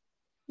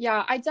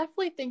 Yeah, I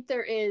definitely think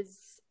there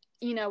is,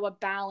 a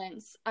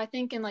balance. I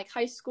think in like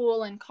high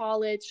school and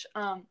college,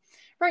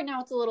 right now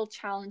it's a little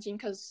challenging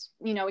because,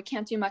 we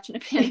can't do much in a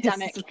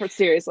pandemic.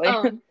 Seriously.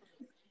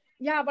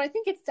 Yeah, but I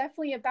think it's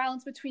definitely a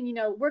balance between, you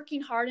know,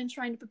 working hard and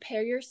trying to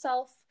prepare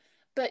yourself,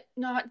 but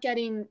not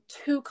getting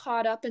too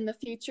caught up in the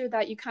future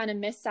that you kind of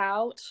miss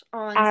out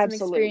on some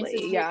experiences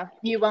Absolutely. Yeah.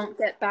 you won't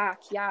get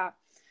back. Yeah.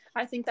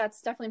 I think that's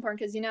definitely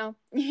important because, you know,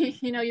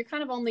 you're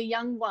kind of only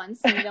young once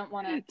and you don't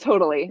want to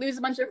Totally. lose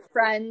a bunch of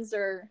friends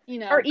or, you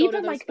know, Or go to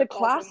even those like the football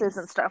classes games.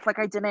 and stuff. Like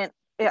I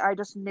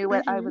just knew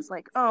it. I was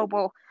like, oh,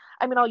 well,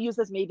 I mean, I'll use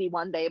this maybe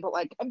one day, but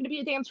like I'm going to be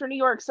a dancer in New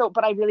York. So,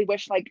 but I really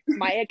wish like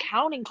my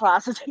accounting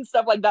classes and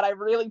stuff like that, I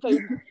really paid,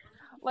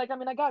 like, I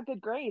mean, I got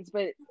good grades,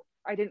 but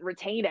I didn't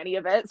retain any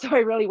of it. So I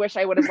really wish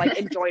I would have like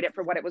enjoyed it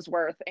for what it was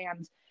worth.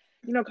 And,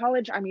 you know,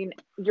 college, I mean,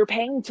 you're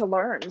paying to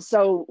learn.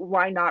 So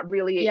why not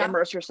really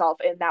immerse yourself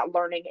in that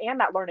learning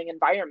and that learning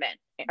environment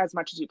as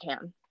much as you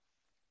can?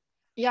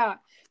 Yeah.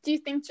 Do you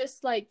think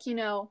just like, you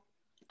know,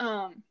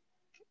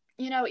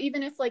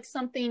 even if like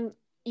something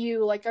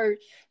you like are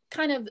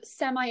kind of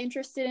semi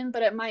interested in,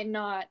 but it might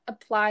not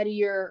apply to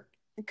your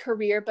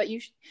career, but you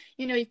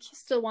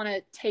still want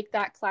to take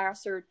that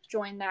class or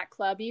join that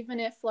club, even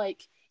if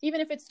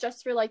it's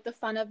just for like the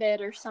fun of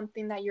it or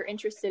something that you're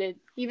interested in,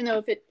 even though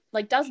if it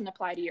like doesn't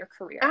apply to your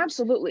career.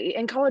 Absolutely.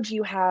 In college,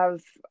 you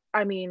have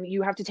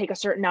to take a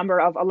certain number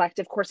of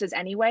elective courses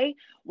anyway.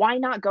 Why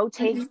not go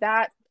take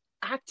that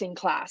acting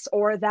class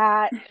or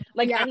that,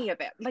 like any of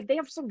it? Like they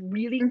have some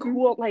really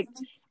cool, like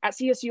at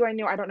CSU,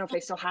 I don't know if they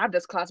still have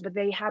this class, but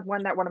they had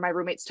one that one of my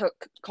roommates took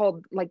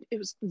called like, it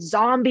was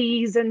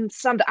zombies and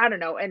something, I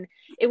don't know. And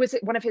it was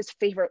one of his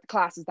favorite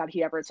classes that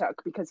he ever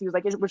took because he was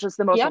like, it was just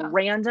the most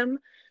random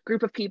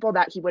group of people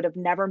that he would have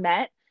never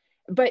met,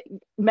 but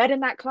met in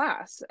that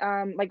class.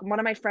 Like one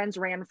of my friends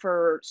ran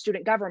for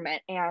student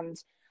government and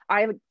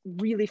I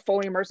really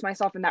fully immersed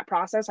myself in that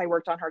process. I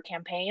worked on her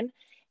campaign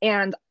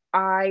and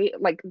I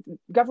like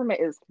government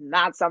is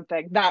not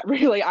something that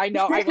really I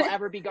know I will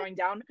ever be going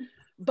down.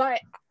 But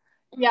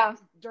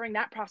during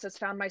that process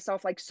found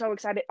myself like so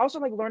excited. Also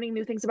like learning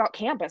new things about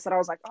campus that I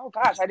was like, oh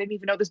gosh, I didn't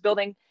even know this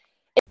building.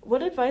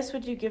 What advice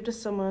would you give to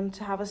someone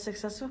to have a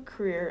successful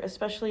career,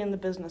 especially in the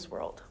business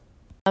world?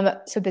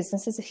 So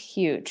business is a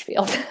huge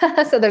field.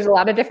 So there's a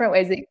lot of different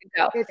ways that you can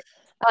go.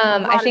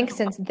 I think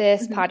since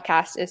this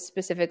podcast is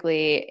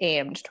specifically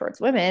aimed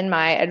towards women,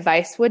 my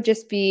advice would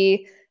just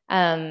be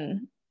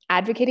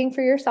advocating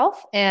for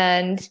yourself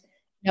and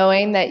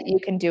knowing that you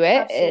can do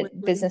it.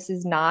 Business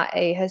is not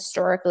a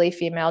historically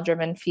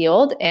female-driven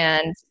field,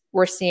 and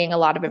we're seeing a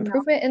lot of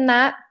improvement in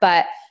that.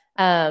 But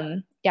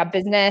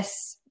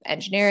business,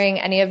 engineering,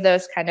 any of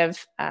those kind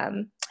of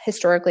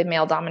historically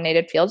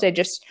male-dominated fields, I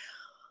just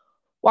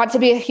want to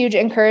be a huge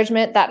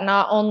encouragement that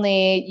not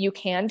only you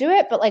can do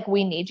it, but like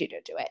we need you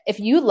to do it. If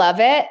you love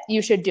it,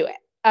 you should do it.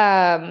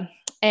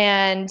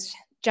 And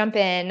jump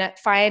in,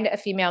 find a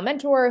female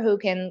mentor who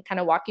can kind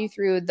of walk you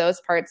through those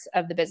parts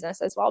of the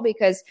business as well,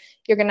 because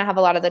you're going to have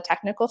a lot of the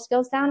technical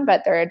skills down,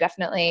 but there are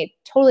definitely,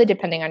 totally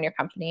depending on your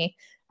company,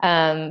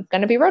 going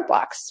to be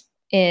roadblocks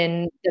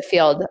in the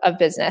field of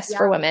business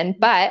for women.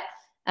 But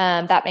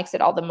that makes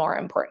it all the more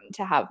important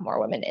to have more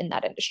women in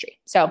that industry.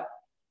 So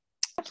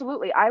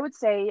absolutely. I would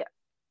say,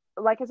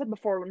 like I said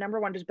before, number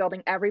one, just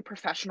building every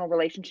professional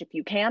relationship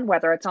you can,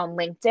 whether it's on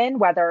LinkedIn,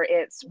 whether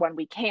it's when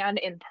we can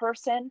in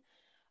person.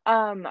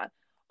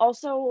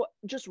 Also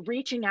just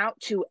reaching out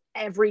to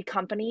every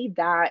company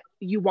that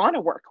you want to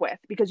work with,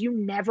 because you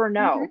never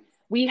know.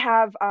 We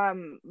have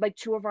like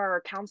two of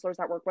our counselors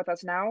that work with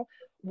us now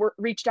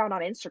reached out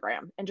on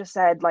Instagram and just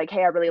said like,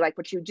 hey, I really like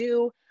what you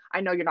do. I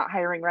know you're not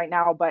hiring right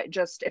now, but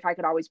just if I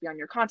could always be on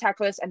your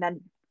contact list, and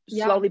then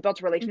slowly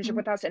built a relationship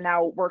with us and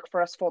now work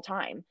for us full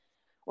time.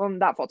 Well,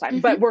 not full time,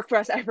 but work for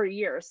us every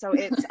year. So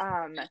it's,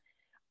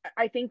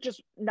 I think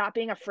just not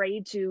being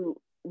afraid to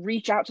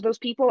reach out to those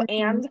people.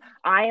 And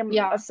I am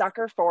a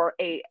sucker for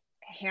a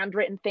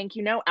handwritten thank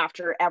you note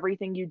after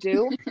everything you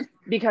do,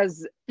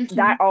 because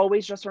that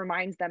always just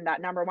reminds them that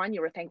number one,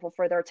 you were thankful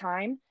for their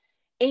time.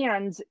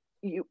 And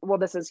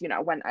this is,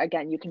 when,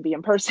 again, you can be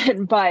in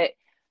person, but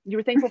you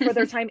were thankful for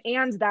their time,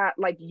 and that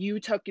like you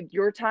took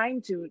your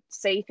time to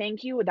say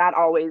thank you. That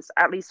always,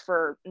 at least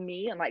for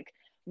me and like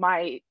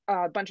my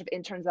bunch of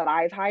interns that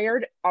I've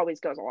hired, always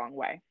goes a long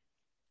way.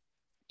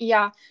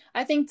 Yeah,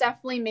 I think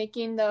definitely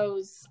making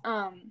those,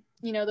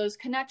 those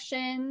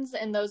connections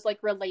and those like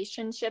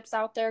relationships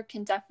out there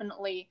can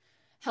definitely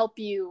help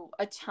you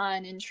a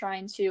ton in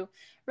trying to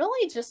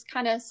really just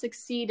kind of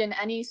succeed in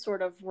any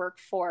sort of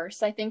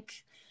workforce. I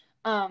think,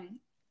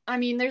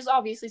 there's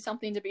obviously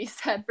something to be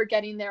said for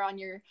getting there on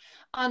your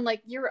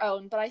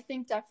own, but I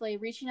think definitely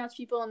reaching out to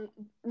people, and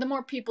the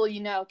more people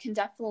can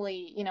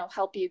definitely,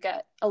 help you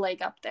get a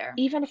leg up there.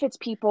 Even if it's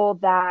people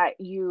that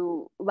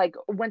you like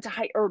went to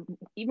or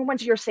even went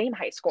to your same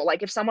high school.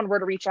 Like if someone were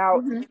to reach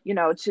out,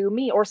 to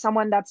me, or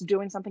someone that's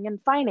doing something in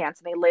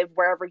finance and they live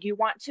wherever you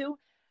want to,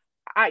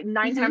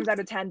 9 times out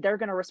of 10, they're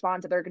going to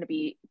respond. They're going to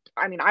be,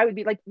 I would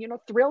be like,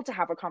 thrilled to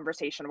have a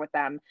conversation with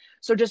them.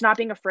 So just not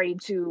being afraid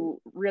to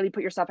really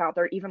put yourself out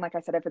there. Even like I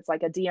said, if it's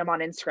like a DM on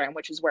Instagram,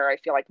 which is where I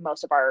feel like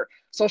most of our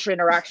social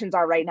interactions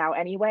are right now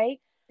anyway.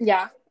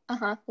 Yeah.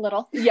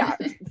 Little. Yeah,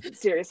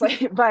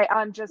 seriously. But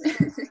just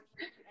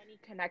any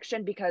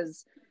connection,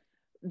 because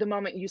the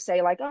moment you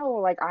say like, oh,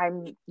 like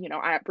I'm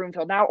at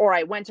Broomfield now, or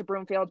I went to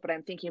Broomfield, but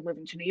I'm thinking of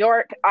moving to New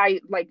York,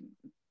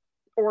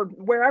 or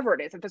wherever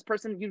it is. If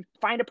you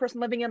find a person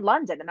living in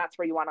London and that's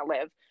where you want to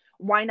live,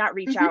 why not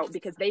reach out?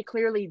 Because they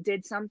clearly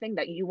did something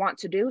that you want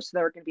to do, so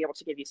they're going to be able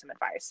to give you some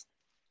advice.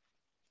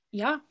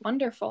 Yeah,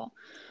 wonderful.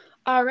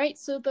 All right,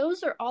 so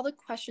those are all the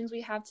questions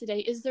we have today.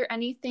 Is there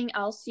anything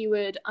else you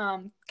would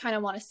kind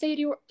of want to say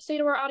to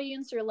our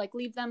audience, or like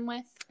leave them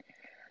with?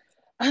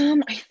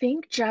 I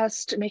think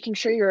just making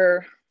sure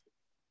you're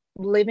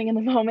living in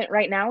the moment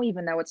right now,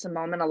 even though it's a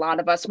moment a lot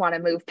of us want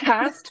to move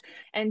past,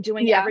 and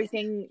doing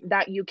everything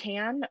that you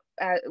can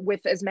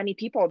with as many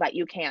people that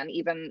you can,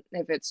 even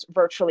if it's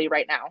virtually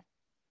right now.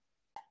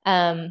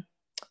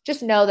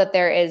 Just know that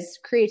there is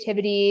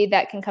creativity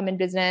that can come in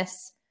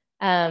business.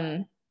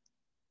 And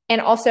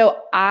also,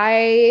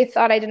 I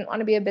thought I didn't want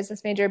to be a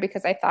business major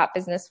because I thought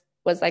business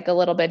was like a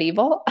little bit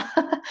evil.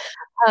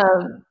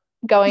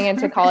 Going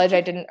into college,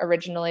 I didn't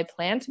originally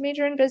plan to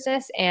major in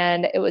business,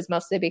 and it was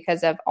mostly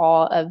because of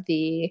all of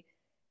the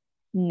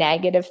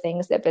negative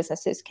things that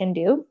businesses can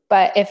do.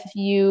 But if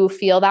you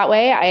feel that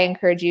way, I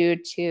encourage you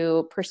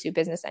to pursue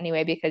business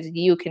anyway, because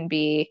you can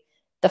be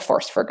the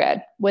force for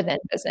good within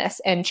business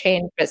and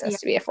change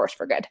business to be a force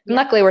for good. And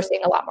luckily, we're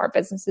seeing a lot more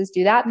businesses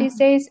do that these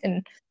days.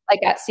 And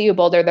like at CU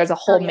Boulder, there's a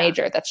whole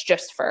major that's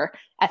just for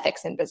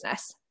ethics in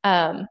business.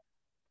 But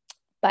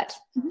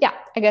yeah,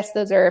 I guess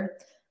those are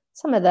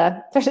some of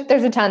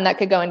there's a ton that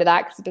could go into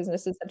that, because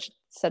business is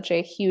such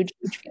a huge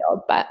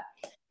field, but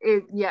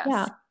it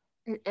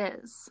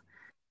is.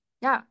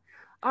 Yeah.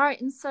 All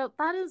right. And so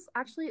that is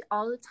actually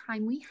all the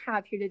time we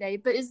have here today,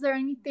 but is there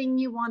anything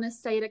you want to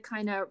say to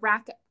kind of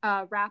wrap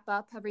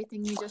up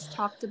everything we just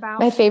talked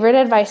about? My favorite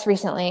advice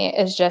recently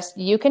is just,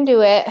 you can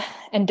do it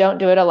and don't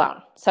do it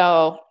alone.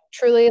 So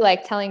truly,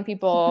 like, telling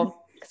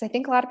people, because I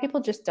think a lot of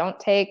people just don't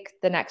take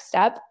the next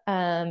step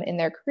in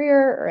their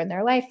career or in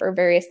their life or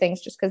various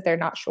things, just because they're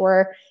not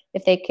sure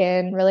if they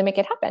can really make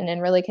it happen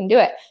and really can do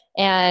it.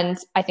 And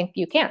I think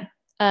you can,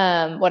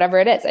 whatever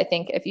it is. I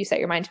think if you set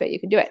your mind to it, you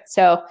can do it.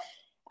 So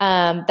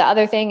the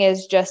other thing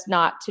is just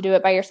not to do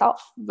it by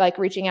yourself, like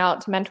reaching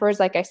out to mentors,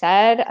 like I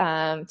said,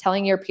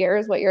 telling your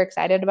peers what you're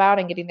excited about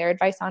and getting their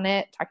advice on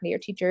it, talking to your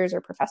teachers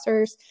or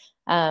professors,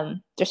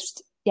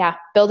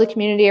 build a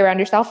community around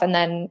yourself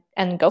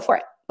and go for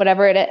it,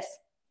 whatever it is.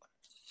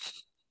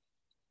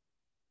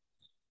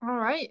 All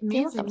right.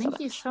 Amazing. Thank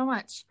you so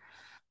much.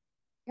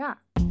 Yeah.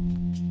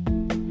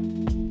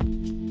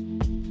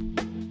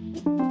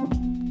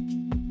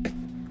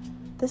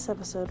 This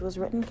episode was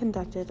written,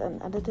 conducted,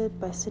 and edited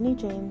by Sydney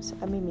James,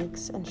 Emmy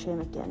Meeks, and Shay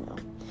McDaniel.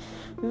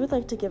 We would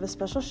like to give a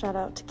special shout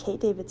out to Kate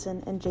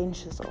Davidson and Jane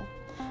Schissel.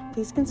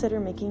 Please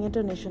consider making a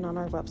donation on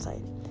our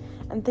website.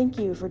 And thank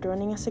you for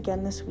joining us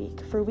again this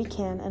week for We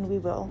Can and We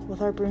Will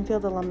with our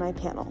Broomfield alumni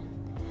panel.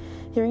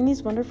 Hearing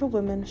these wonderful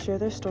women share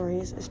their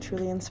stories is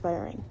truly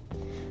inspiring.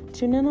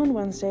 Tune in on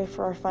Wednesday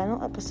for our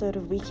final episode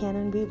of We Can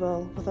and We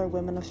Will with our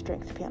Women of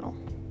Strength panel.